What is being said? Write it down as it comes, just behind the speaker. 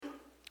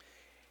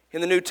in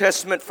the New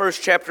Testament,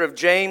 first chapter of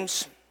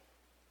James,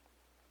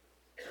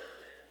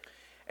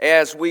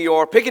 as we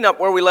are picking up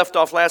where we left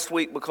off last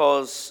week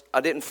because I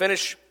didn't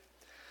finish.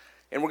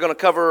 And we're going to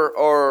cover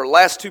our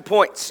last 2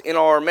 points in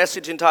our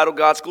message entitled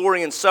God's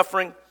Glory in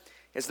Suffering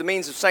as the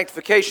Means of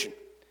Sanctification.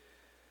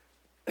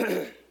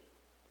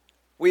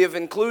 We have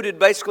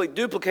basically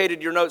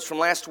duplicated your notes from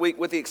last week,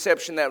 with the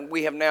exception that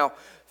we have now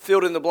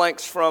filled in the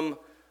blanks from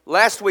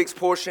last week's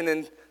portion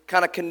and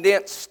kind of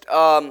condensed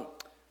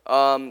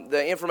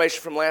the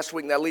information from last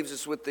week, and that leaves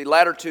us with the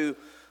latter two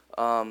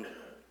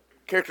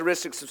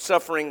characteristics of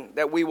suffering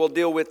that we will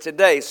deal with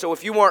today. So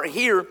if you weren't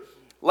here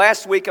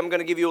last week, I'm going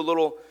to give you a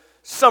little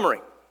summary.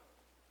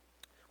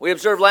 We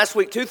observed last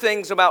week 2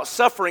 things about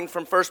suffering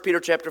from 1 Peter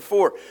chapter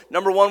 4.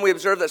 Number 1, we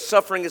observed that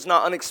suffering is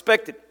not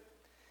unexpected.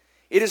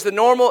 It is the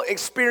normal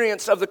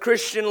experience of the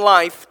Christian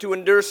life to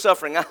endure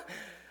suffering.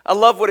 I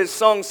love what his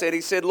song said.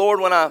 He said,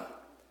 Lord, when I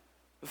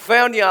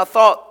found you, I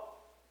thought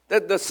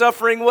that the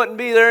suffering wouldn't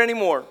be there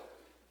anymore.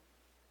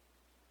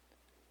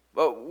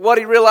 But what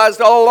he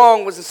realized all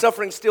along was the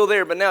suffering's still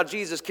there, but now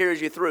Jesus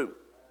carries you through.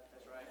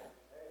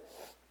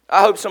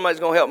 I hope somebody's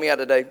going to help me out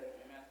today.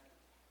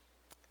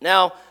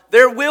 Now,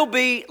 there will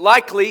be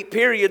likely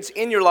periods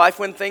in your life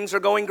when things are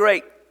going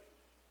great.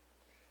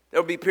 There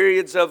will be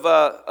periods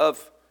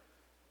of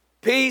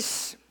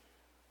peace,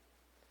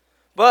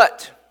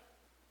 but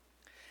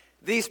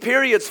these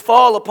periods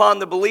fall upon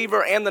the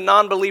believer and the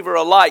non-believer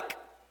alike.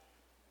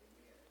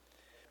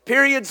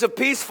 Periods of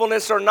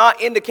peacefulness are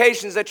not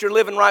indications that you're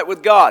living right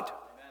with God,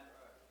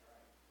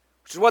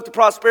 which is what the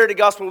prosperity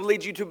gospel will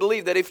lead you to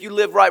believe, that if you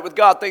live right with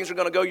God, things are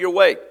going to go your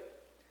way.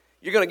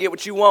 You're going to get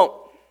what you want.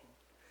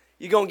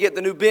 You're going to get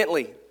the new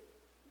Bentley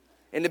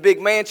and the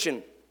big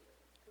mansion,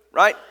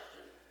 right?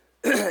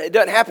 It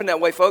doesn't happen that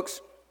way,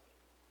 folks.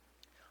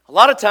 A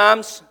lot of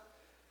times,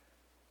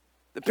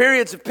 the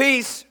periods of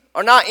peace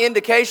are not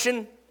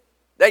indication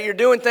that you're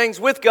doing things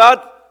with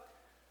God,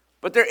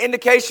 but they're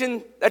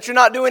indication that you're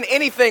not doing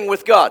anything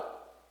with God.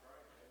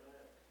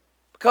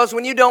 Because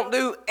when you don't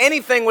do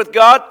anything with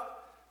God,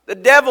 the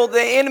devil,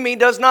 the enemy,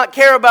 does not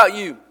care about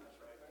you.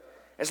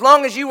 As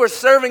long as you are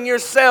serving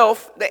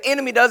yourself, the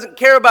enemy doesn't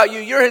care about you.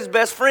 You're his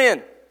best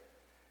friend.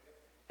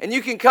 And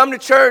you can come to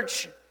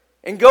church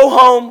and go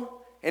home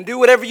and do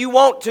whatever you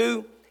want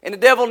to, and the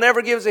devil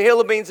never gives a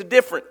hill of beans a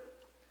different.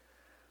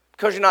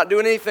 Because you're not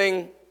doing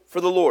anything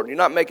for the Lord. You're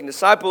not making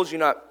disciples. You're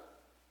not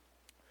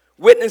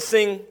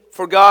witnessing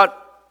for God.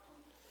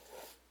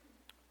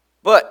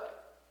 But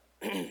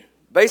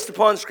based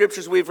upon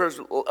scriptures we've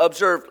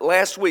observed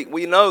last week,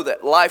 we know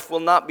that life will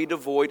not be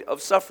devoid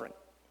of suffering.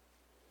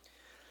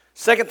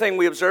 Second thing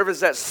we observe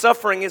is that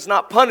suffering is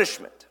not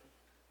punishment.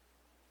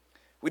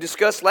 We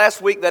discussed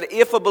last week that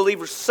if a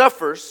believer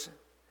suffers,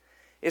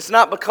 it's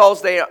not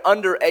because they are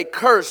under a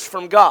curse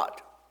from God.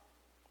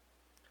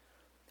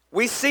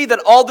 We see that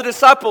all the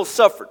disciples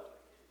suffered.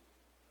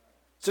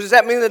 So does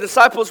that mean the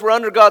disciples were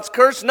under God's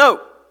curse?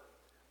 No.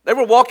 They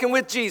were walking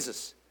with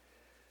Jesus.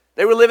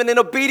 They were living in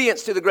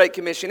obedience to the Great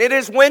Commission. It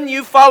is when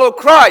you follow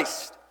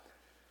Christ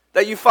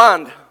that you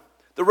find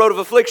the road of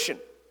affliction.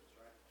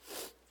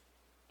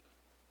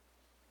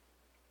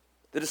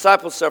 The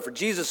disciples suffered.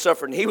 Jesus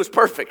suffered, and he was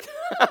perfect.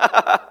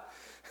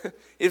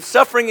 If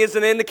suffering is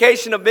an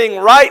indication of being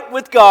right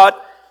with God,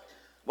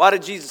 why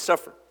did Jesus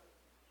suffer?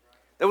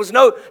 There was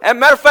no, as a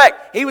matter of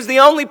fact, he was the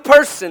only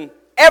person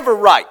ever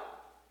right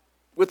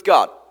with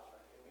God.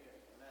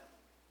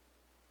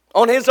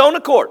 On his own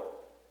accord.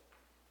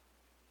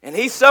 And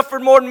he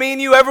suffered more than me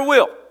and you ever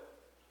will.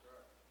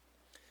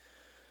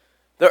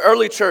 The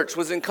early church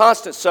was in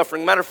constant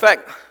suffering. Matter of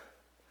fact,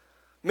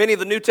 many of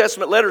the New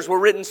Testament letters were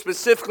written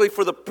specifically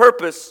for the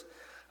purpose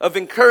of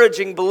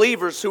encouraging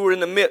believers who were in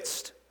the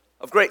midst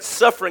of great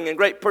suffering and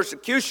great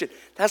persecution.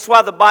 That's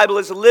why the Bible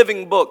is a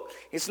living book.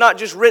 It's not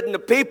just written to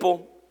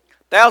people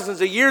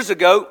thousands of years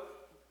ago.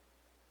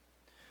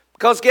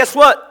 Because guess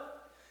what?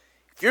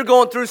 If you're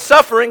going through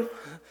suffering,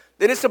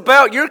 then it's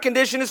about your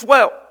condition as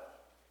well.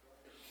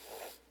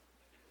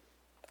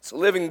 It's a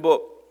living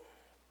book.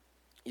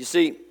 You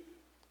see,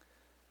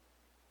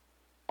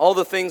 all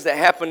the things that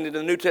happened in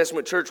the New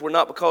Testament church were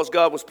not because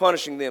God was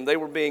punishing them. They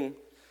were being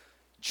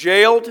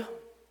jailed,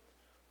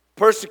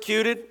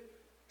 persecuted,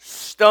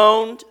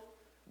 stoned,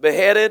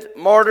 beheaded,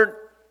 martyred,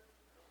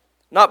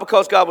 not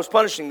because God was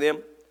punishing them.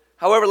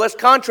 However, let's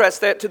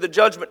contrast that to the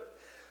judgment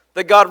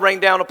that God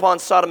rained down upon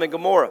Sodom and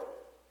Gomorrah.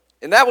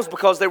 And that was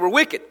because they were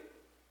wicked.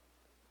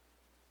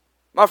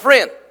 My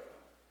friend,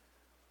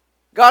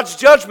 God's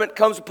judgment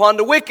comes upon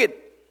the wicked,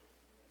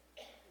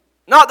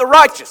 not the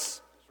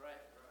righteous.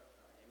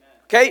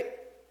 Okay?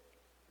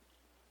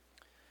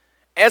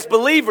 As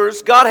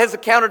believers, God has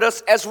accounted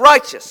us as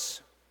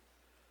righteous.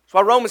 That's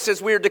why Romans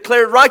says we are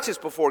declared righteous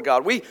before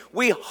God.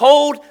 We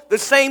hold the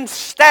same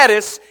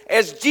status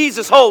as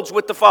Jesus holds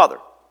with the Father.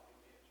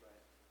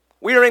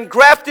 We are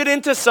engrafted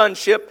into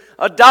sonship,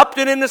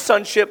 adopted into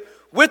sonship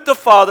with the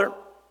Father,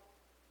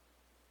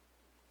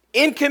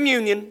 in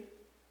communion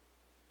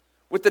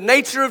with the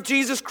nature of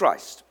Jesus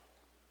Christ.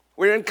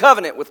 We're in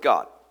covenant with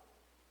God.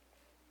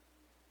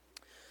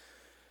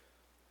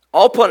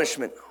 All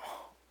punishment,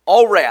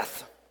 all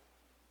wrath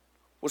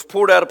was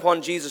poured out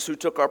upon Jesus who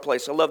took our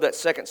place. I love that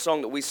second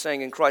song that we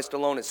sang, In Christ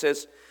Alone. It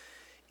says,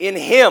 in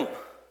Him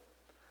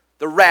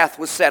the wrath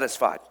was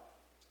satisfied.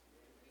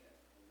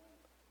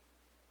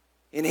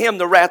 In Him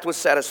the wrath was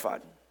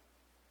satisfied.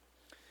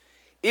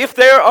 If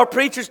there are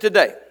preachers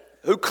today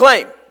who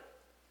claim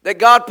that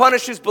God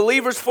punishes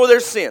believers for their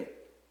sin,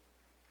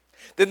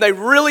 then they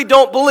really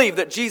don't believe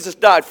that Jesus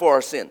died for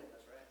our sin.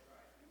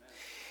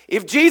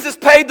 If Jesus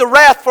paid the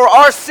wrath for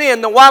our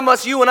sin, then why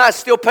must you and I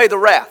still pay the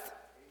wrath?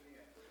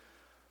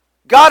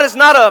 God is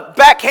not a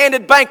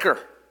backhanded banker.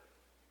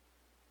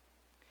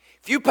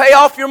 If you pay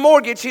off your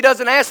mortgage, He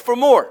doesn't ask for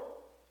more.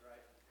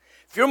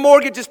 If your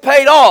mortgage is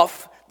paid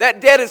off,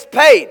 that debt is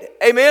paid.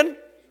 Amen?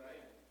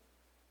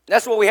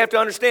 That's what we have to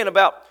understand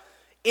about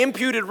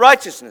imputed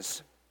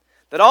righteousness.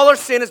 That all our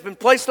sin has been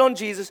placed on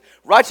Jesus.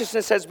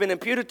 Righteousness has been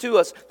imputed to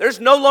us. There's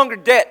no longer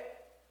debt.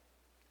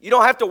 You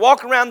don't have to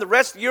walk around the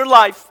rest of your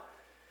life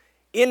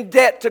in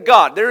debt to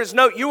God.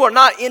 You are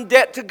not in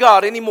debt to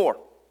God anymore.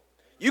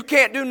 You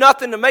can't do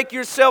nothing to make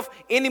yourself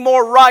any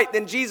more right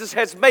than Jesus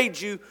has made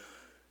you.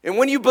 And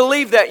when you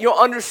believe that, you'll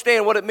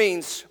understand what it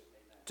means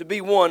to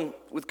be one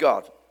with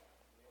God.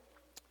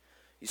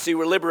 You see,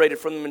 we're liberated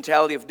from the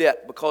mentality of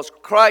debt because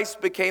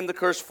Christ became the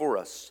curse for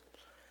us.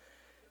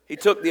 He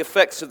took the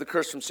effects of the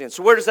curse from sin.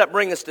 So where does that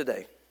bring us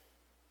today?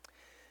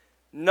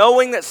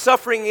 Knowing that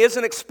suffering is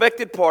an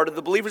expected part of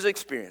the believer's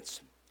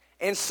experience,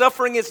 and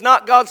suffering is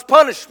not God's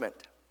punishment,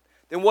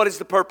 then what is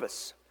the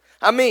purpose?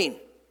 I mean,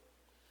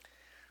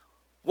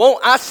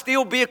 won't I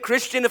still be a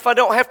Christian if I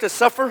don't have to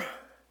suffer?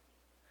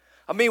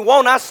 I mean,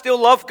 won't I still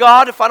love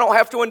God if I don't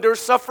have to endure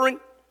suffering?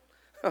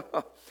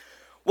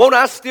 Won't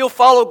I still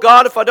follow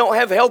God if I don't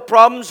have health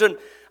problems and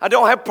I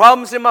don't have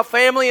problems in my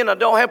family and I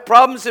don't have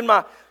problems in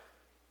my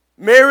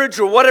marriage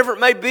or whatever it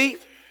may be?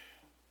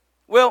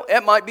 Well,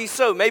 it might be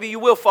so. Maybe you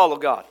will follow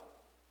God.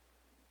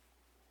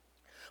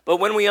 But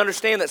when we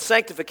understand that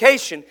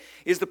sanctification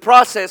is the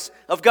process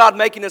of God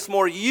making us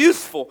more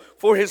useful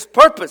for His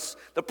purpose,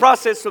 the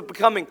process of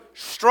becoming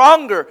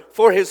stronger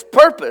for His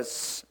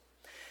purpose,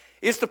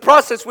 it's the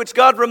process which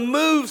God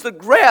removes the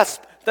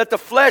grasp that the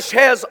flesh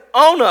has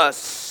on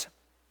us.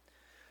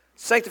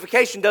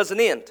 Sanctification doesn't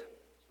end.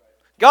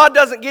 God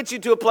doesn't get you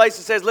to a place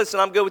that says, listen,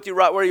 I'm good with you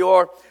right where you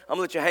are. I'm going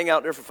to let you hang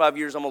out there for 5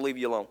 years. I'm going to leave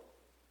you alone.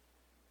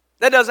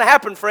 That doesn't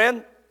happen,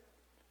 friend.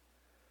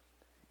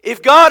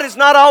 If God is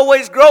not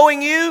always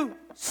growing you,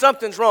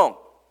 something's wrong.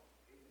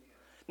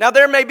 Now,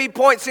 there may be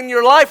points in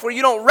your life where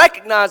you don't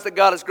recognize that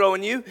God is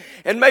growing you,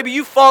 and maybe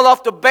you fall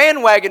off the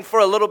bandwagon for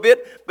a little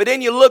bit, but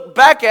then you look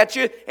back at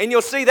you, and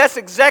you'll see that's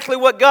exactly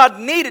what God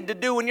needed to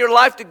do in your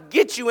life to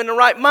get you in the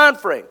right mind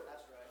frame.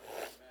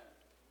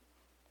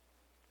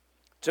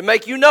 To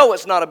make you know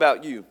it's not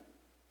about you.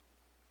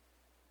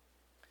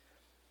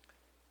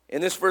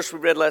 In this verse we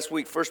read last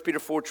week, 1 Peter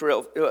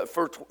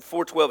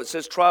 4:12, it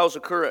says, trials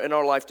occur in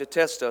our life to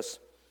test us.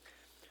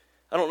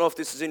 I don't know if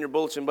this is in your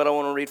bulletin, but I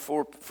want to read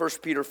 1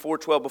 Peter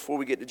 4:12 before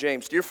we get to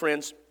James. Dear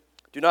friends,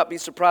 do not be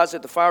surprised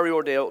at the fiery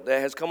ordeal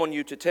that has come on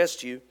you to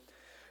test you,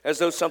 as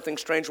though something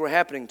strange were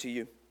happening to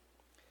you.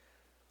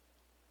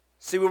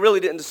 See, we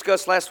really didn't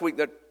discuss last week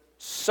that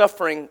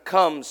suffering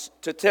comes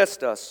to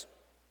test us.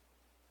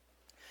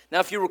 Now,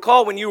 if you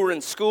recall when you were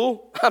in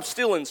school, I'm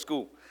still in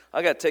school.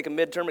 I got to take a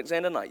midterm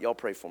exam tonight. Y'all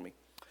pray for me.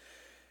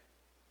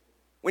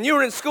 When you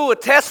were in school, a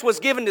test was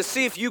given to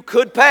see if you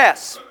could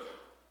pass.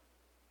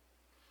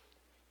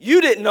 You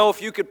didn't know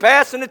if you could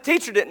pass, and the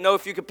teacher didn't know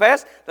if you could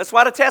pass. That's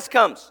why the test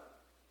comes.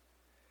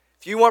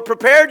 If you weren't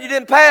prepared, you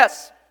didn't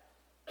pass.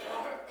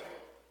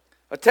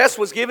 A test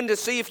was given to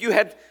see if you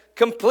had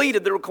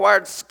completed the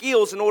required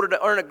skills in order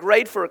to earn a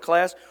grade for a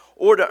class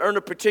or to earn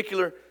a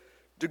particular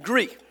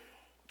degree.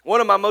 One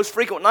of my most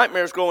frequent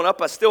nightmares growing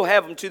up, I still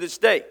have them to this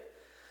day,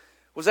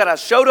 was that I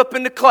showed up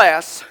into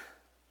class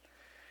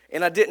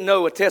and I didn't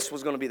know a test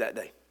was going to be that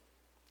day.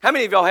 How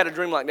many of y'all had a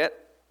dream like that?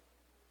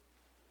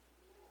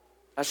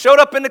 I showed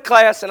up into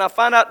class and I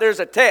find out there's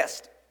a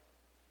test.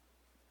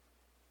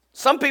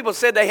 Some people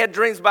said they had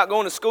dreams about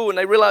going to school and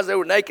they realized they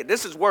were naked.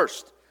 This is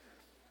worse.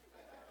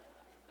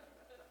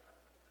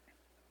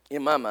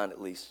 In my mind, at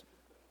least.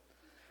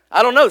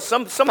 I don't know.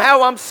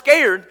 Somehow I'm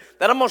scared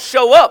that I'm going to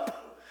show up.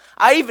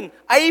 I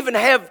even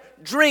have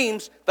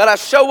dreams that I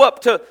show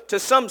up to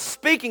some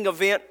speaking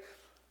event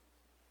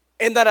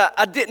and that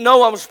I didn't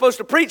know I was supposed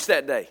to preach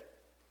that day.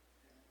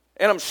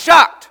 And I'm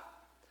shocked.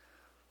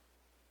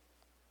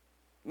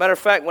 Matter of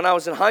fact, when I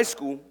was in high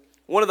school,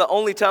 one of the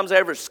only times I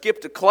ever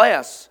skipped a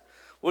class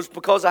was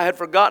because I had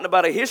forgotten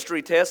about a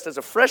history test as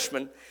a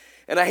freshman,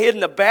 and I hid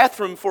in the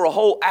bathroom for a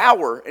whole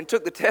hour and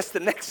took the test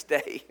the next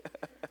day.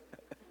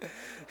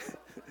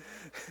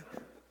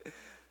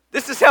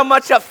 This is how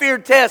much I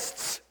feared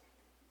tests.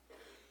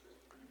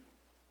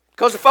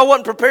 Because if I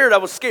wasn't prepared, I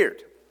was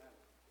scared.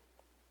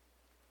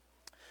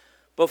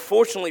 But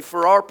fortunately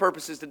for our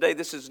purposes today,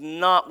 this is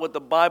not what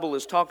the Bible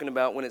is talking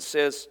about when it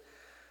says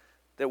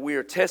that we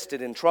are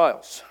tested in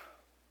trials.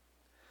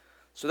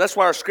 So that's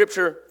why our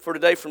scripture for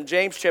today from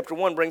James chapter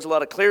 1 brings a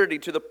lot of clarity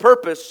to the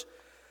purpose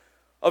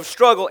of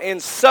struggle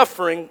and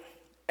suffering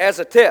as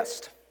a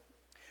test.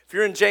 If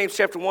you're in James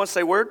chapter 1,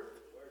 say word.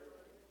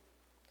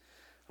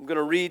 I'm going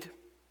to read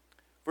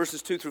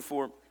verses 2 through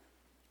 4.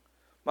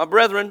 My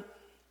brethren,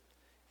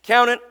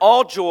 count it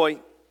all joy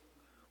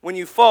when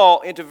you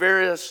fall into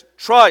various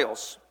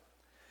trials,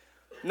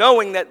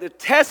 knowing that the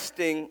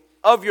testing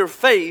of your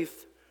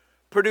faith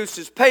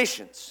produces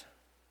patience.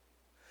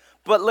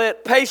 But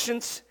let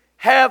patience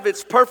have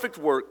its perfect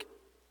work,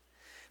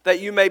 that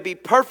you may be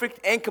perfect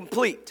and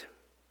complete,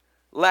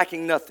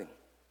 lacking nothing.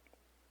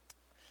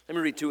 Let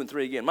me read 2 and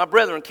 3 again. My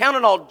brethren, count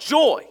it all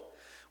joy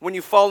when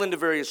you fall into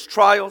various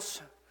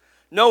trials,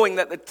 knowing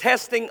that the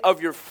testing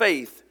of your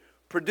faith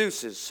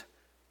produces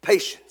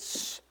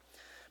patience.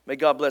 May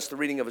God bless the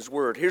reading of His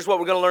Word. Here's what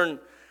we're going to learn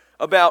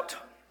about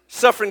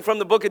suffering from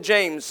the book of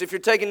James. If you're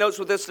taking notes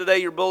with us today,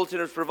 your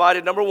bulletin is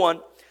provided. Number 1,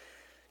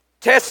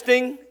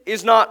 testing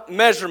is not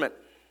measurement.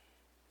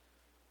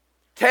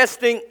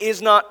 Testing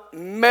is not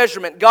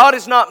measurement. God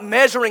is not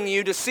measuring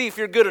you to see if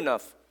you're good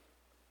enough.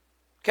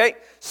 Okay?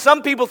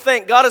 Some people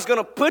think God is going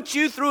to put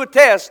you through a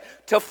test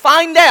to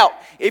find out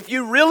if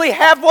you really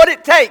have what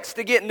it takes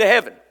to get into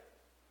heaven.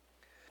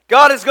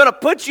 God is going to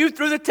put you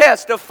through the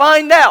test to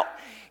find out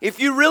if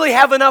you really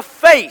have enough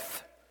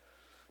faith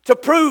to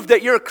prove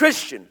that you're a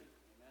Christian.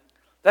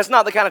 That's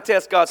not the kind of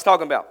test God's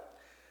talking about.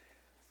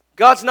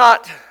 God's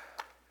not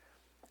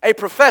a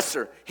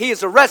professor. He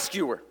is a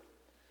rescuer.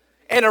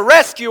 And a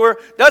rescuer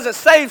doesn't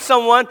save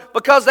someone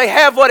because they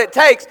have what it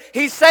takes.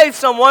 He saves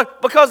someone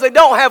because they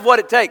don't have what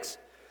it takes.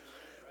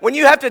 When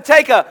you have to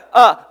take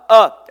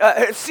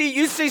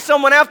you see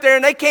someone out there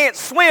and they can't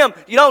swim,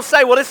 you don't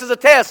say, well, this is a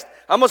test.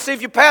 I'm going to see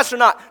if you pass or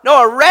not.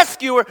 No, a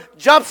rescuer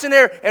jumps in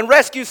there and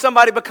rescues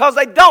somebody because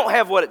they don't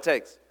have what it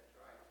takes.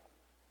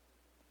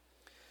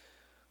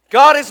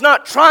 God is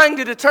not trying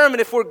to determine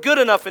if we're good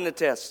enough in the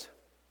test.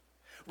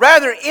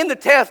 Rather, in the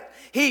test,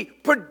 He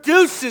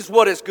produces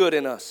what is good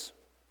in us.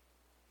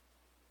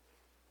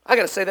 I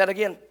got to say that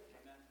again.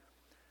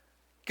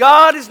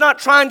 God is not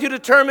trying to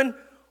determine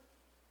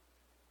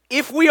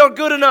if we are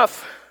good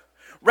enough.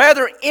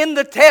 Rather, in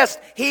the test,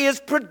 He is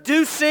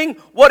producing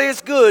what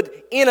is good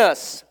in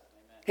us.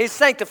 He's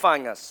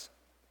sanctifying us.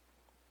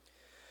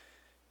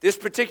 This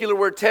particular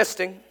word,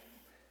 testing,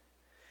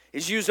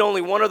 is used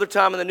only one other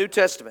time in the New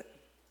Testament.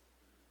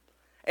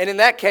 And in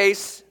that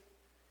case,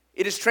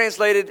 it is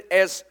translated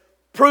as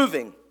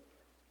proving.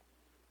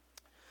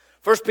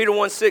 1 Peter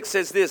 1:6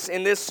 says this,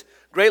 in this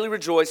greatly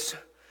rejoice,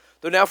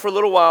 though now for a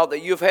little while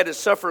that you have had to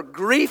suffer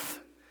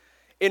grief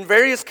in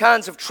various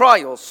kinds of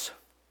trials.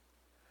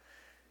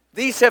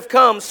 These have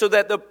come so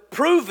that the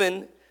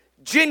proven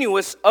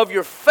genuineness of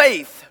your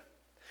faith,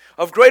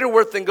 of greater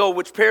worth than gold,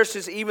 which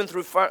perishes even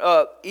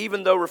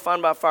though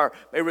refined by fire,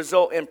 may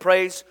result in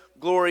praise,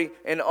 glory,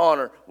 and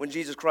honor when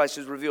Jesus Christ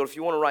is revealed. If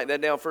you want to write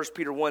that down, 1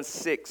 Peter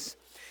 1:6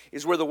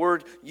 is where the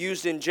word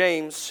used in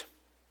James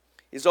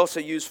is also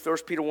used.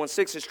 1 Peter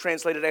 1:6 is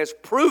translated as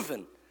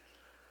proven,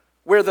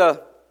 where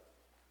the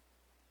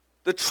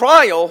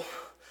trial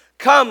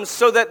comes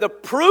so that the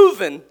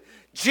proven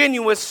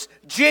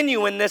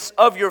genuineness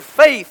of your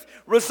faith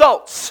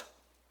results.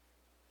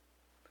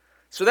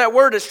 So that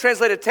word is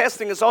translated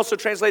testing, is also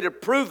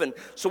translated proven.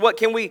 So what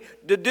can we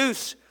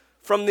deduce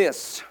from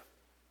this?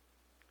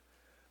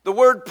 The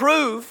word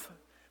prove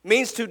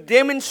means to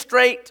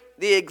demonstrate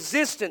the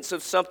existence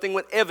of something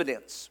with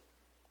evidence.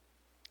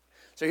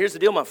 So here's the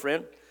deal, my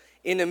friend.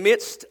 In the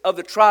midst of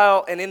the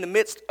trial and in the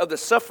midst of the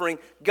suffering,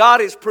 God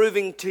is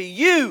proving to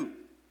you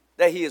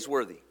that He is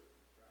worthy.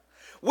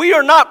 We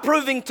are not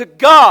proving to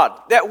God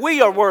that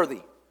we are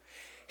worthy.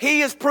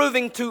 He is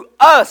proving to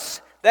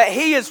us that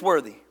He is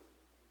worthy.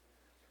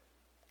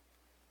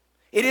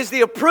 It is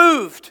the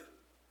approved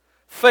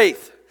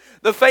faith,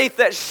 the faith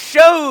that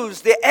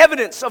shows the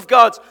evidence of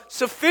God's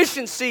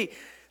sufficiency,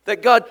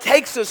 that God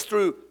takes us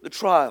through the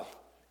trial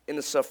and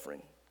the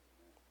suffering.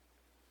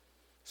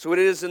 So it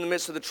is in the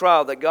midst of the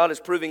trial that God is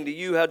proving to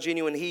you how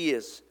genuine He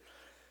is.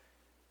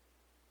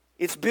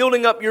 It's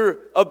building up your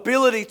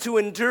ability to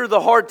endure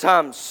the hard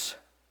times.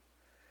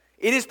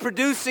 It is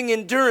producing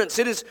endurance.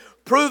 It is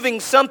proving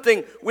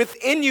something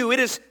within you. It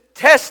is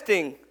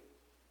testing,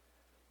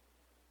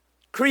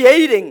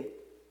 creating.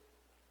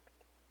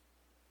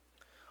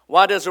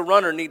 Why does a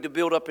runner need to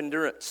build up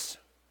endurance?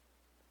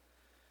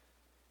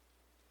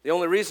 The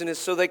only reason is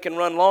so they can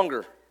run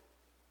longer.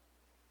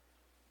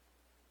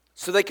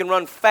 So they can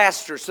run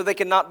faster, so they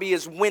can not be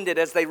as winded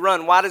as they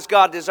run. Why does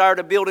God desire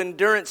to build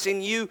endurance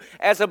in you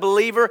as a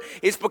believer?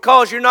 It's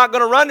because you're not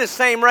going to run the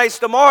same race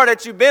tomorrow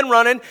that you've been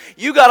running.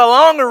 You got a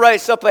longer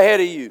race up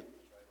ahead of you.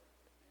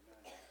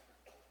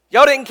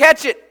 Y'all didn't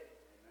catch it.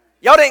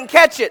 Y'all didn't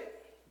catch it.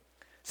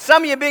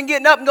 Some of you have been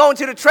getting up and going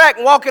to the track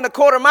and walking a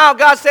quarter mile.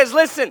 God says,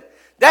 listen,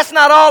 that's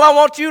not all I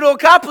want you to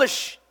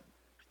accomplish.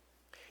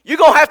 You're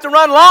going to have to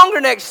run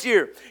longer next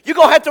year. You're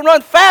going to have to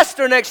run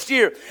faster next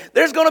year.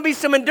 There's going to be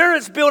some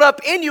endurance built up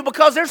in you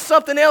because there's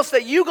something else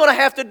that you're going to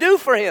have to do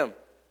for Him.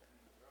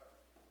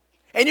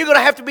 And you're going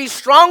to have to be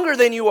stronger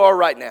than you are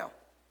right now.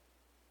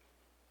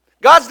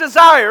 God's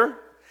desire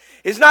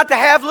is not to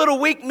have little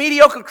weak,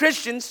 mediocre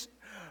Christians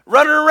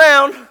running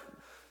around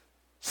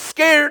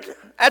scared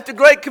at the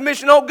Great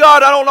Commission. Oh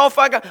God, I don't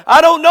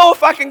know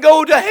if I can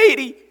go to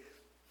Haiti.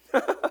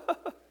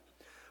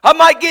 I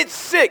might get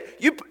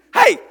sick.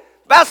 Hey,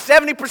 about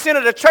 70%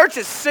 of the church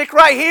is sick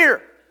right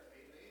here.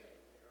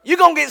 You're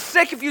going to get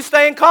sick if you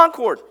stay in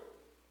Concord.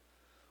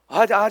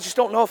 I just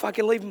don't know if I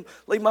can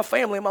leave my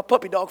family and my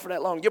puppy dog for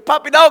that long. Your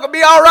puppy dog will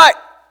be all right.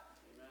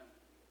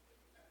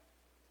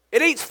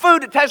 It eats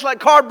food that tastes like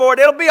cardboard.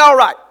 It'll be all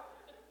right.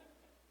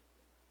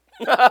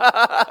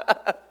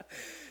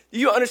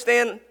 You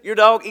understand your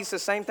dog eats the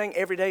same thing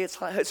every day its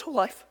whole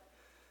life?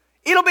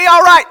 It'll be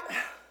all right.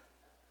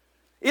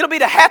 It'll be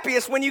the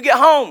happiest when you get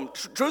home,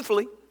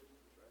 truthfully.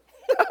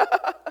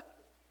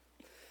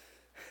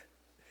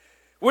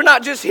 We're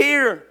not just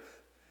here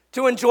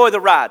to enjoy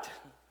the ride.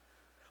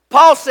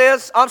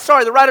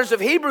 The writers of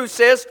Hebrews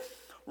says,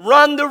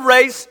 run the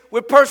race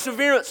with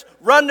perseverance.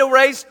 Run the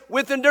race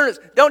with endurance.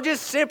 Don't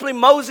just simply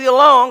mosey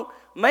along.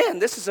 Man,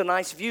 this is a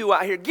nice view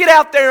out here. Get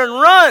out there and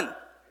run.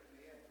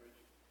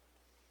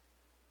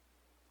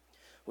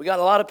 We got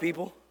a lot of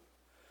people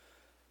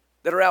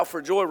that are out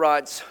for joy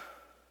rides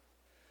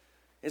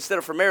instead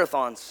of for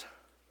marathons.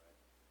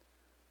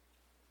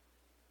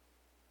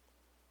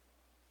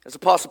 As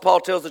Apostle Paul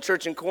tells the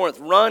church in Corinth,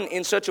 run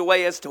in such a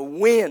way as to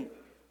win.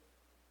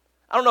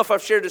 I don't know if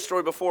I've shared this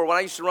story before. When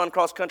I used to run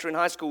cross country in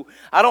high school,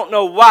 I don't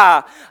know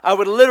why I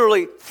would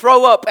literally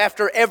throw up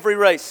after every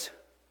race.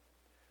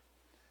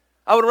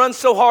 I would run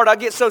so hard, I'd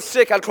get so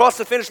sick, I'd cross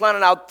the finish line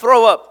and I'd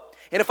throw up.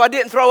 And if I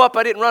didn't throw up,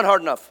 I didn't run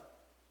hard enough.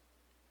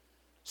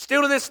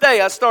 Still to this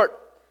day, I start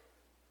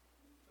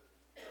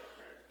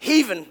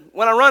heaving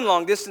when I run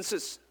long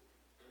distances.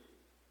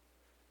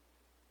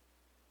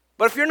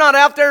 But if you're not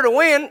out there to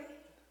win,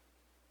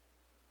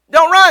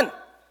 don't run.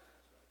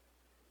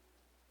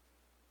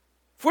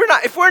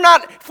 If we're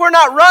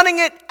not running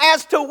it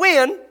as to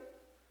win,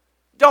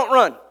 don't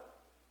run.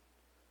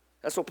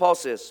 That's what Paul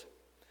says.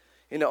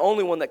 And the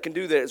only one that can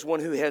do that is one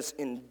who has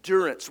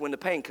endurance when the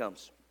pain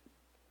comes.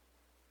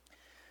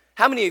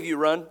 How many of you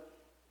run?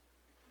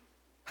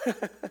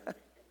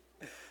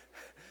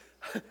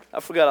 I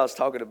forgot I was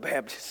talking to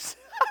Baptists.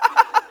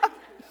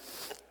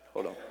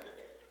 Hold on.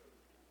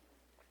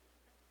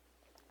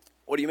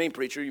 What do you mean,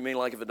 preacher? You mean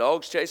like if a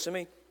dog's chasing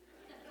me?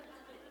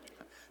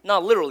 No,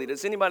 literally.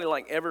 Does anybody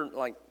ever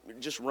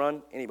just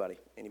run? Anybody?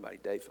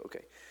 Dave?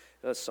 Okay.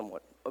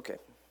 Somewhat. Okay.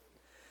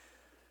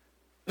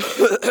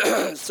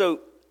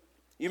 So,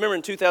 you remember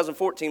in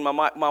 2014,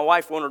 my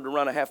wife wanted to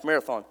run a half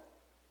marathon.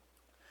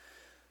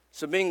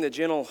 So being the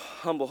gentle,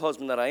 humble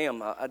husband that I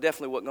am, I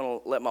definitely wasn't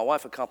going to let my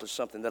wife accomplish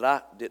something that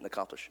I didn't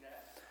accomplish.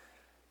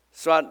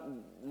 So I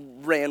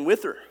ran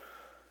with her.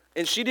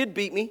 And she did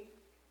beat me.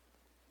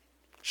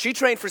 She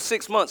trained for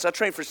 6 months. I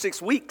trained for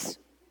 6 weeks.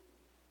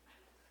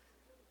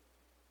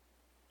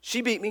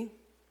 She beat me.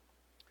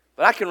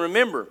 But I can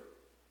remember,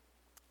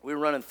 we were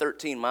running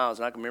 13 miles,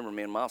 and I can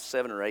remember, mile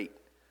 7 or 8.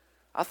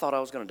 I thought I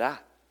was going to die.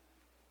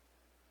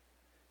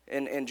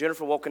 And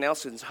Jennifer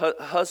Wilkin-Nelson's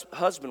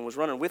husband was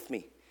running with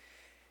me.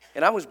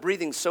 And I was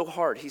breathing so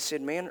hard. He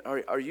said, man,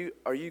 are you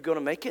going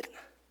to make it?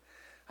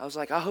 I was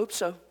like, I hope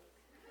so.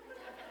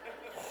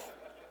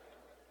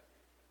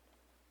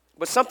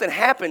 But something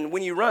happened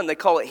when you run. They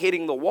call it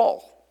hitting the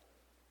wall.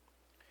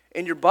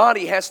 And your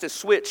body has to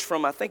switch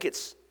from, I think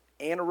it's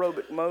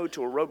anaerobic mode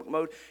to aerobic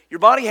mode. Your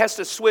body has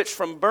to switch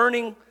from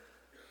burning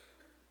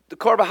the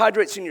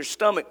carbohydrates in your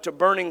stomach to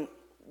burning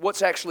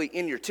what's actually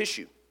in your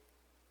tissue.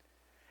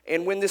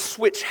 And when this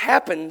switch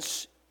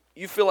happens,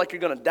 you feel like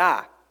you're going to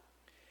die.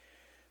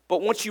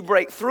 But once you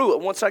break through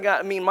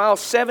it, miles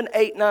 7,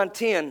 8, 9,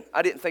 10,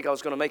 I didn't think I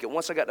was going to make it.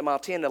 Once I got to mile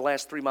 10, the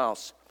last 3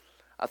 miles,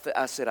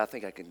 I said, I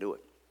think I can do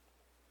it.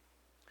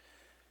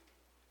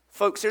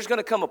 Folks, there's going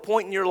to come a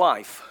point in your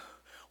life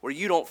where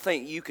you don't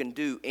think you can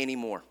do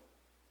anymore.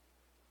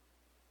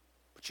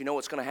 But you know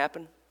what's going to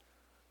happen?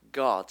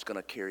 God's going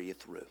to carry you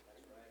through.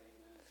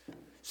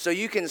 So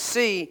you can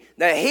see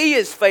that He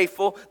is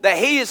faithful, that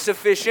He is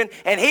sufficient,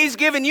 and He's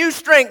given you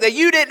strength that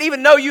you didn't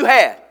even know you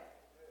had.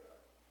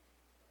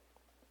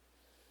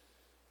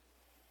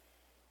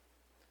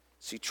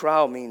 See,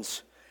 trial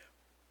means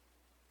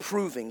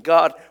proving.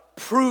 God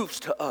proves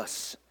to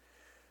us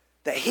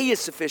that He is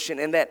sufficient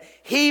and that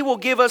He will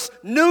give us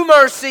new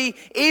mercy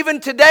even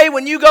today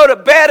when you go to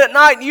bed at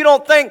night and you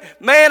don't think,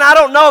 man, I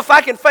don't know if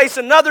I can face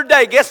another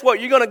day. Guess what?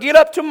 You're going to get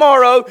up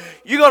tomorrow,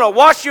 you're going to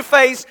wash your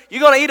face,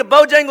 you're going to eat a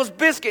Bojangles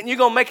biscuit, and you're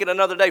going to make it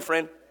another day,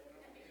 friend.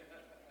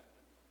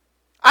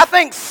 I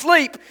think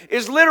sleep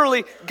is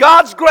literally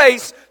God's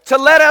grace to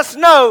let us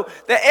know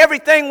that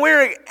everything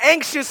we're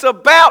anxious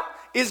about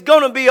is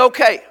going to be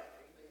okay.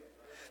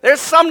 There's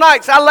some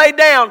nights I lay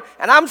down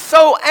and I'm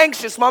so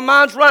anxious, my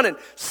mind's running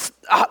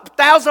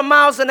 1,000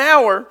 miles an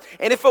hour,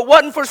 and if it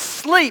wasn't for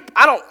sleep,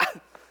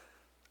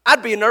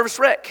 I'd be a nervous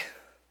wreck.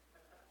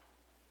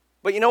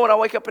 But you know what? I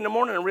wake up in the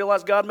morning and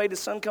realize God made the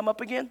sun come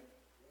up again.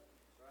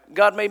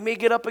 God made me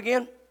get up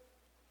again,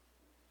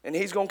 and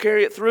He's going to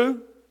carry it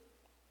through.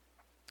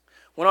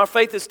 When our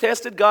faith is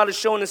tested, God is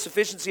showing the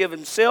sufficiency of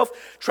Himself.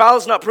 Trial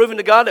is not proving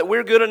to God that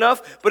we're good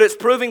enough, but it's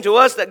proving to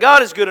us that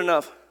God is good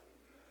enough.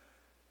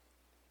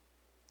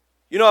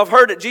 You know, I've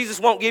heard that Jesus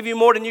won't give you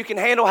more than you can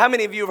handle. How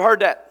many of you have heard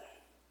that?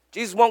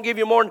 Jesus won't give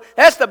you more than...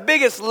 That's the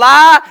biggest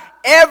lie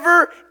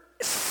ever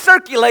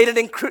circulated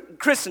in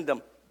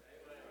Christendom.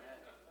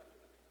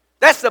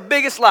 That's the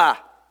biggest lie.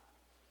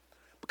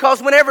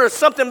 Because whenever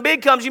something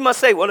big comes, you must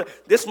say, well,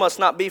 this must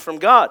not be from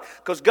God,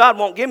 because God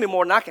won't give me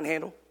more than I can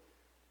handle.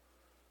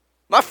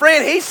 My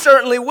friend, He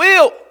certainly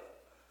will.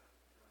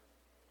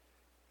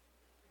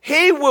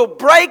 He will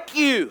break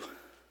you.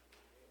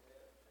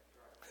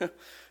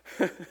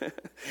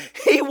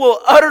 He will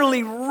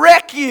utterly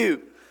wreck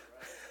you.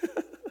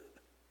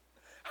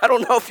 I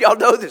don't know if y'all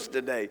know this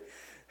today.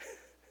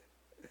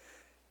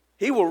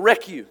 He will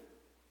wreck you.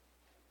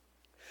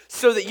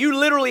 So that you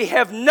literally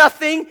have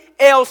nothing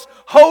else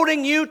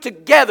holding you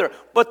together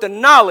but the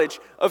knowledge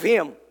of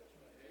Him.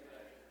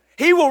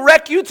 He will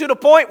wreck you to the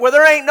point where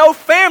there ain't no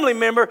family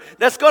member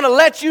that's going to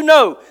let you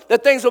know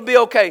that things will be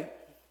okay.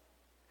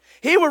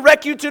 He will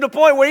wreck you to the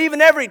point where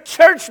even every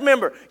church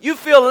member you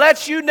feel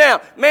lets you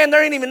down. Man,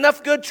 there ain't even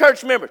enough good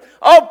church members.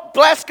 Oh,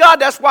 bless God,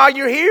 that's why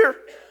you're here.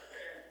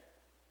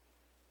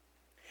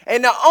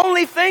 And the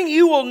only thing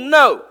you will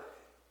know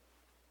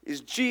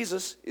is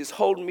Jesus is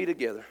holding me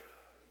together.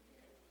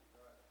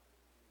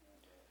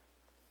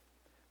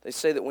 They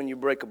say that when you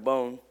break a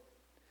bone,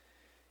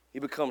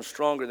 you become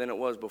stronger than it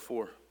was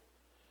before.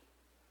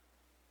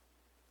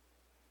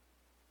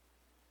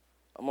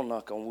 I'm going to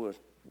knock on wood.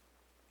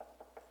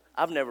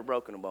 I've never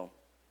broken a bone,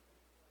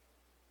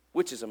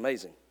 which is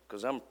amazing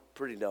because I'm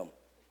pretty dumb.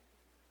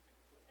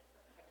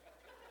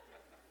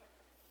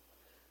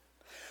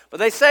 But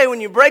they say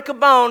when you break a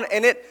bone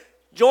and it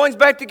joins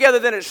back together,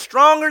 then it's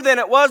stronger than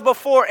it was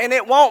before, and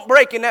it won't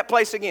break in that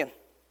place again.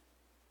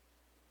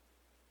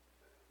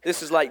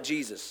 This is like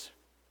Jesus.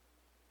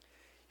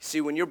 You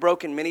see, when you're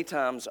broken many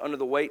times under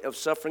the weight of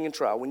suffering and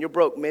trial, when you're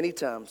broke many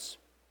times,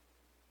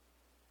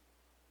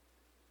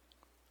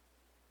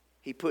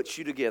 He puts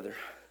you together.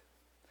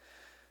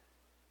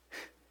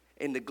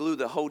 And the glue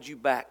that holds you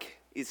back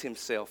is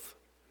Himself.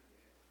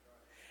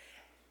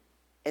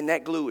 And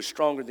that glue is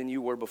stronger than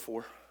you were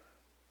before.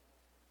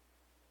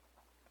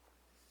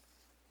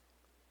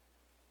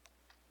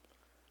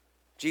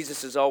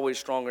 Jesus is always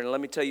stronger. And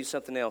let me tell you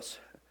something else.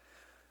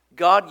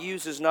 God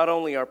uses not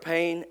only our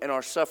pain and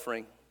our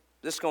suffering.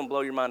 This is going to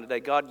blow your mind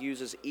today. God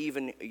uses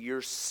even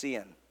your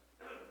sin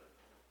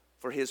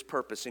for His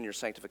purpose in your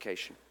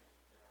sanctification.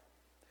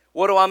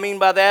 What do I mean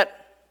by that?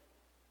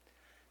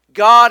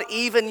 God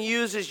even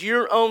uses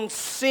your own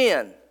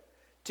sin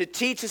to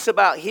teach us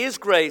about His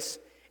grace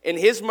and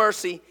His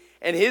mercy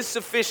and His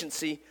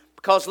sufficiency.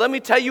 Because let me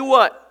tell you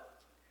what,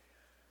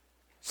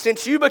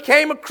 since you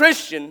became a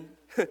Christian,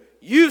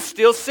 you've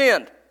still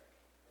sinned.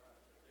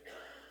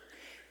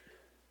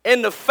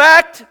 And the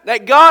fact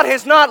that God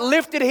has not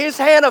lifted His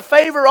hand of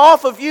favor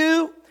off of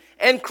you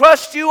and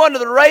crushed you under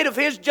the weight of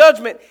His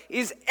judgment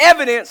is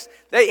evidence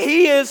that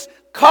He is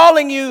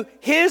calling you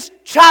His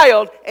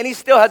child, and He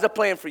still has a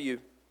plan for you.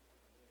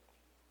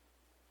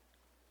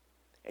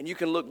 And you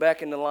can look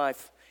back in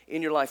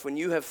your life when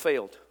you have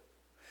failed,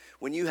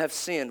 when you have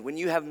sinned, when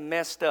you have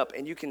messed up,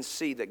 and you can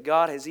see that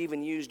God has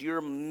even used your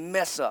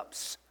mess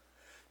ups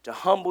to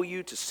humble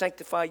you, to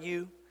sanctify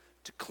you,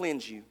 to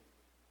cleanse you.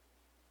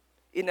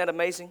 Isn't that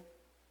amazing?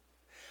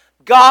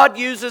 God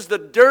uses the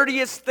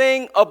dirtiest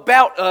thing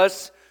about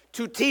us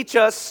to teach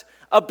us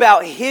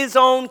about His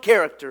own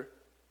character,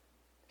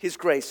 His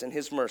grace and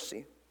His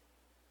mercy,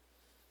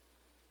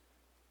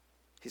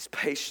 His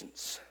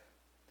patience,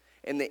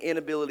 and the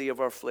inability of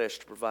our flesh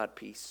to provide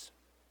peace.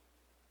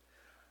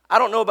 I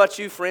don't know about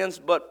you, friends,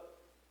 but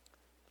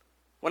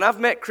when I've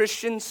met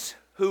Christians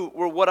who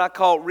were what I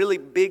call really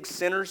big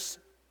sinners,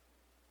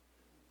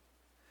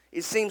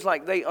 it seems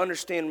like they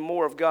understand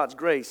more of God's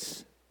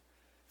grace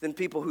than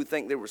people who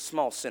think they were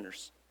small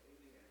sinners.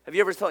 Have you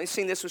ever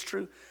seen this was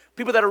true?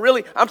 People that are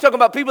really, I'm talking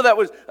about people that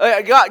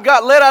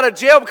got let out of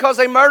jail because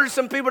they murdered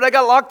some people. They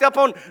got locked up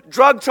on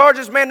drug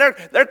charges. Man,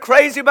 they're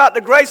crazy about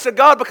the grace of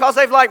God because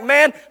they've like,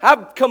 man,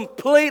 I've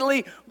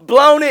completely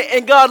blown it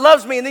and God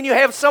loves me. And then you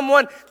have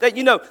someone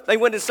that, they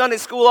went to Sunday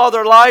school all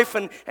their life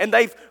and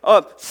they've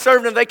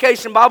served in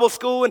vacation Bible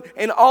school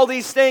and all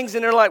these things.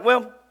 And they're like,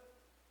 well,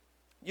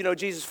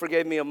 Jesus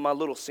forgave me of my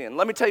little sin.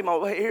 Let me tell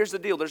you, here's the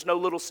deal. There's no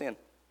little sin.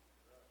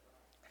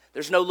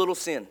 There's no little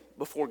sin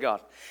before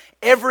God.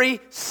 Every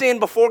sin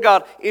before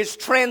God is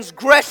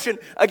transgression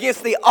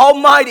against the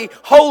almighty,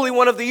 holy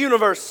one of the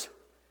universe.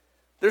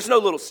 There's no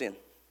little sin.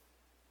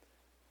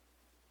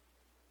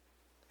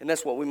 And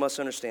that's what we must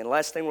understand.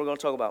 Last thing we're going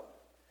to talk about.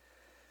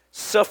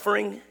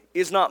 Suffering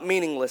is not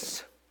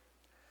meaningless.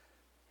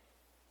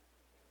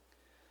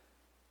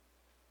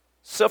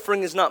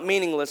 Suffering is not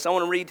meaningless. I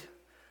want to read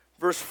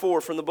verse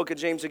 4 from the book of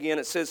James again.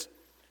 It says,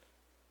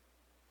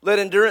 "Let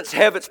endurance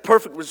have its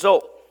perfect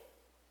result,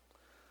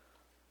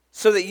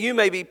 so that you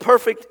may be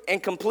perfect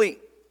and complete,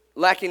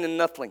 lacking in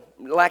nothing.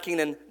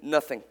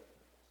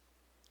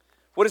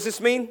 What does this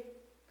mean?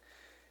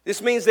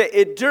 This means that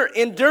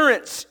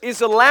endurance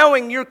is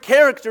allowing your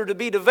character to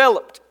be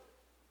developed.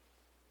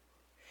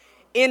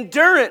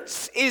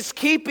 Endurance is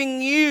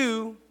keeping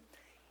you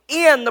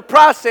in the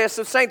process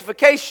of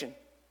sanctification.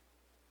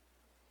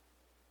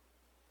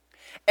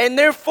 And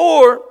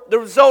therefore, the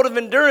result of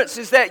endurance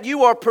is that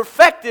you are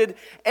perfected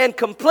and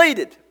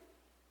completed.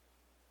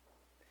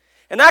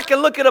 And I can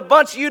look at a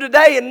bunch of you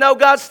today and know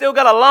God's still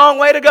got a long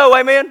way to go,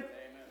 amen?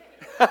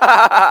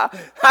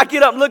 I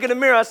get up and look in the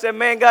mirror, I say,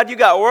 man, God, you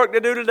got work to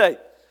do today.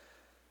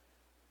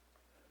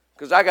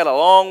 Because I got a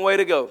long way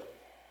to go.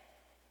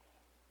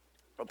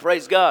 But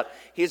praise God,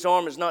 His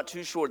arm is not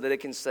too short that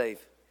it can save.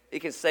 It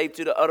can save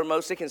to the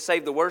uttermost. It can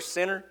save the worst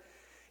sinner.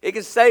 It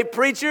can save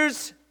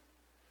preachers.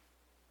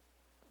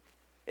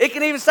 It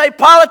can even save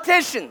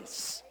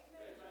politicians.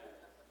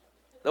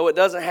 Though it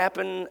doesn't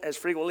happen as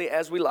frequently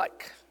as we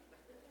like.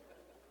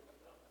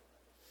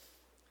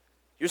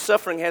 Your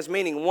suffering has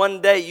meaning.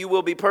 One day you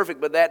will be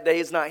perfect, but that day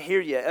is not here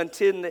yet.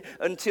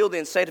 Until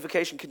then,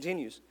 sanctification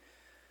continues.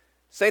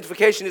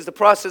 Sanctification is the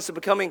process of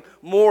becoming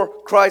more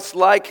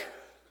Christ-like.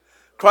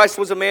 Christ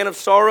was a man of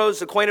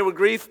sorrows, acquainted with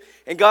grief,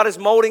 and God is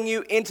molding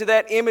you into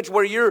that image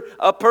where you're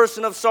a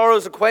person of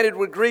sorrows, acquainted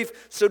with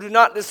grief. So do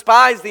not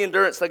despise the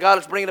endurance that God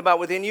is bringing about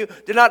within you.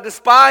 Do not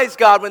despise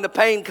God when the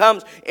pain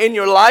comes in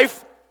your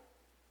life.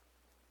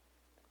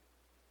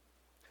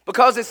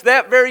 Because it's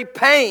that very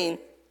pain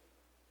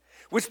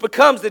which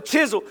becomes the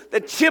chisel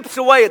that chips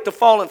away at the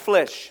fallen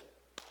flesh.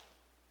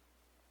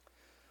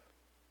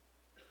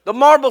 The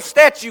marble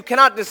statue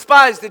cannot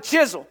despise the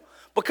chisel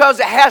because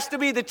it has to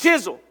be the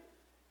chisel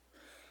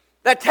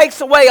that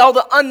takes away all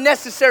the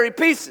unnecessary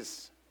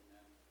pieces.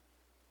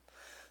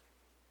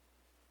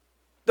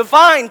 The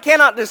vine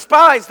cannot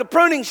despise the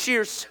pruning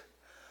shears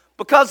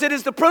because it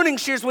is the pruning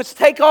shears which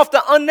take off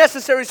the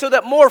unnecessary so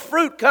that more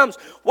fruit comes.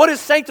 What is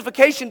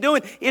sanctification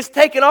doing? It's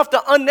taking off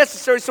the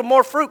unnecessary so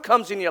more fruit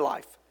comes in your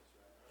life.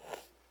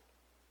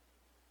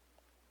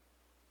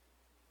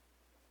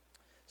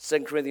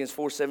 2 Corinthians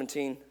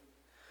 4:17,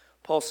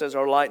 Paul says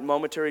our light and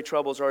momentary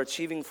troubles are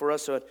achieving for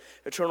us an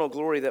eternal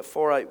glory that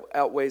far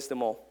outweighs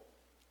them all.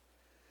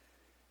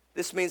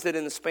 This means that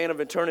in the span of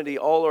eternity,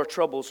 all our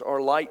troubles are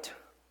light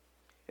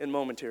and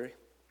momentary.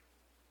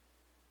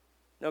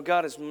 Now,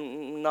 God is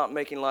not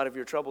making light of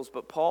your troubles,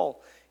 but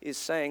Paul is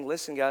saying,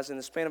 listen, guys, in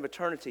the span of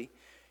eternity,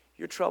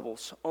 your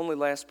troubles only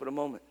last but a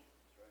moment.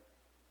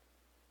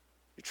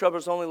 Your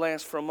troubles only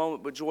last for a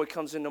moment, but joy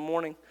comes in the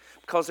morning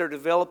because they're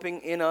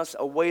developing in us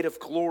a weight of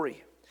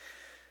glory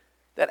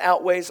that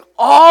outweighs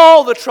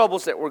all the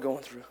troubles that we're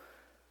going through.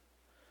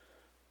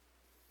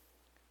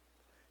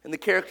 And the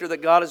character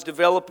that God is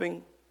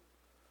developing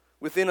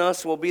within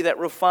us will be that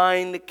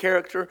refined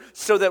character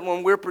so that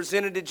when we're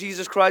presented to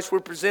Jesus Christ, we're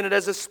presented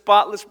as a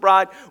spotless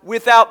bride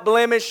without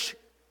blemish.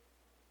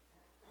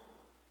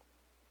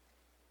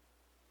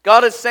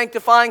 God is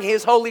sanctifying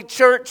His holy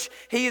church.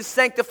 He is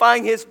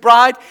sanctifying His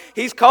bride.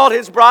 He's called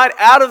His bride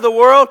out of the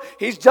world.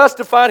 He's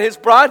justified His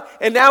bride,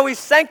 and now He's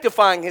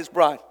sanctifying His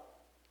bride.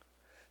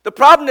 The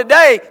problem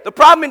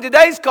in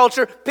today's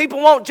culture,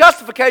 people want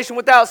justification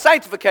without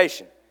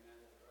sanctification.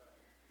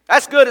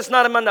 That's good. It's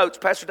not in my notes.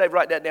 Pastor Dave,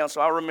 write that down so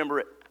I'll remember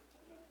it.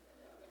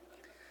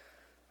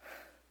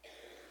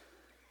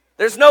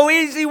 There's no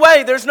easy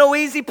way. There's no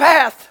easy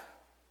path.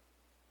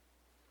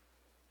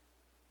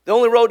 The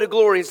only road to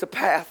glory is the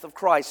path of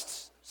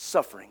Christ's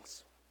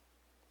sufferings.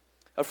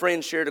 A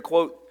friend shared a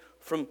quote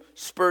from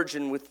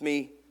Spurgeon with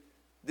me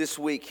this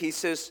week. He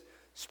says,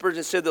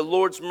 Spurgeon said, the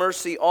Lord's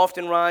mercy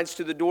often rides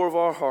to the door of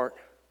our heart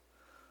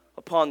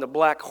upon the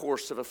black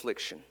horse of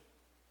affliction.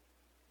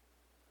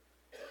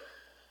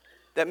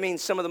 That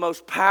means some of the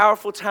most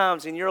powerful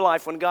times in your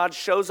life when God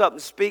shows up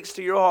and speaks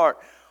to your heart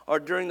are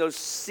during those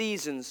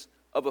seasons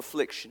of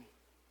affliction.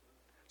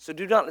 So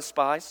do not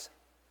despise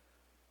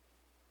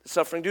the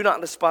suffering. Do not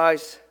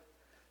despise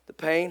the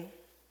pain.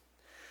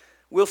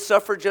 We'll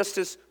suffer just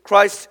as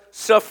Christ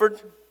suffered.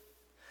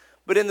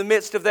 But in the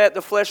midst of that,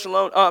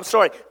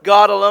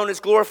 God alone is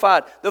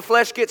glorified. The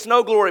flesh gets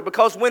no glory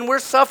because when we're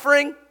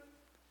suffering,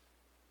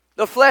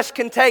 the flesh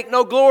can take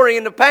no glory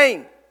in the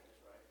pain.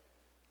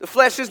 The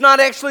flesh is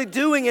not actually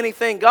doing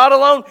anything. God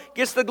alone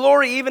gets the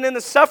glory even in the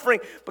suffering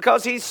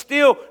because He's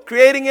still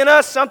creating in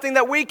us something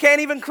that we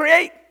can't even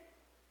create.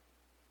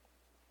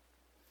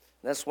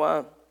 That's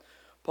why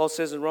Paul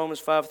says in Romans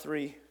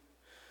 5:3,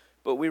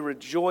 but we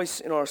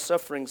rejoice in our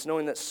sufferings,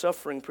 knowing that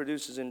suffering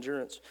produces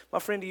endurance. My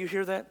friend, do you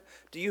hear that?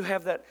 Do you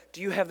have that?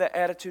 Do you have that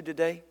attitude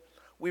today?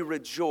 We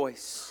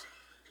rejoice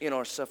in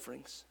our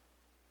sufferings.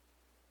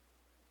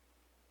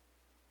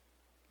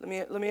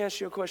 Let me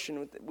ask you a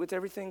question. With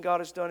everything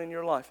God has done in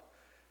your life,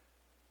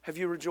 have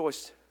you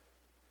rejoiced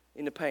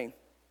in the pain?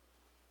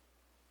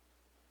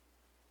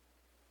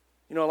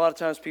 You know, a lot of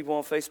times people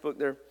on Facebook,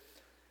 they're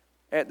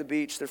at the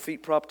beach, their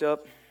feet propped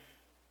up,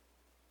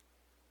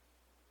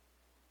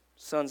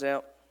 sun's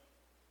out,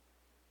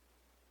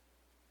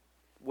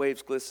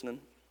 waves glistening.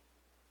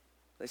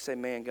 They say,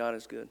 man, God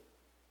is good.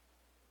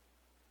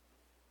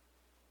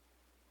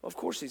 Well, of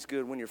course He's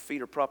good when your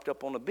feet are propped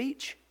up on the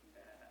beach.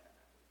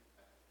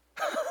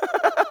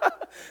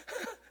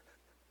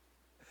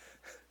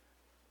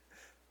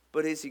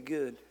 But is he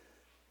good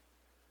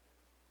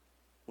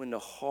when the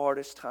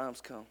hardest times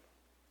come?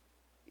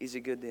 Is he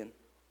good then?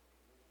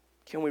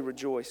 Can we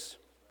rejoice?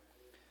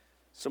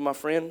 So my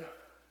friend,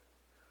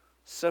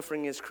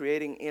 suffering is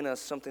creating in us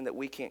something that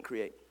we can't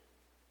create.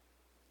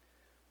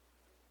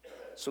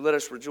 So let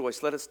us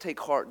rejoice. Let us take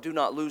heart. Do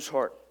not lose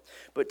heart,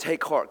 but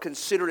take heart.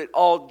 Consider it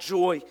all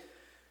joy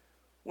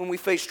when we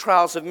face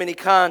trials of many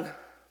kind.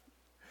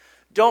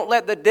 Don't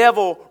let the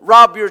devil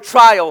rob your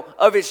trial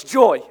of its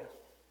joy.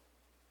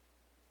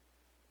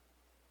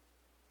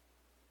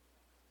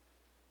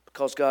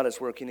 Because God is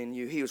working in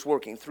you. He is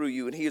working through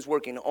you, and He is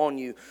working on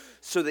you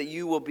so that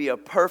you will be a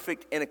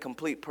perfect and a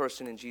complete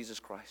person in Jesus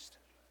Christ.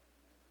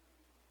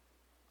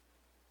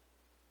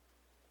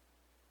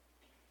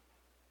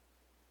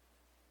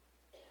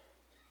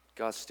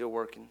 God's still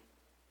working.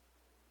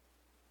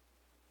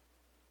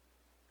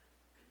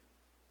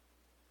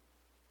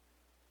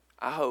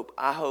 I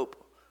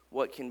hope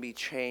what can be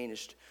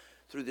changed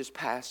through this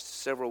past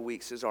several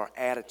weeks is our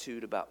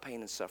attitude about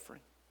pain and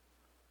suffering.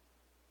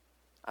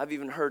 I've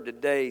even heard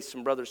today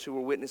some brothers who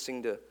were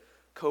witnessing to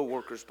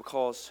co-workers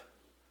because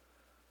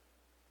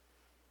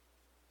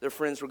their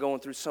friends were going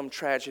through some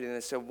tragedy, and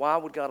they said, why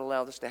would God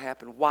allow this to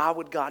happen? Why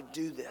would God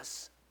do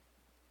this?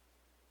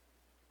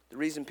 The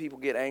reason people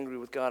get angry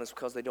with God is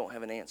because they don't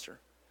have an answer.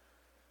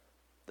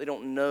 They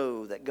don't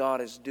know that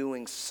God is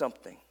doing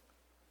something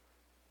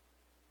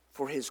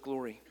for His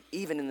glory,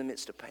 even in the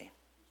midst of pain.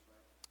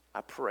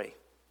 I pray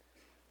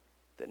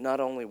that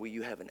not only will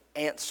you have an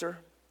answer,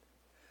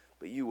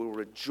 but you will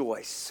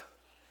rejoice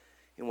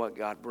in what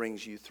God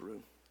brings you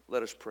through.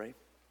 Let us pray.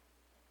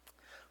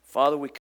 Father, we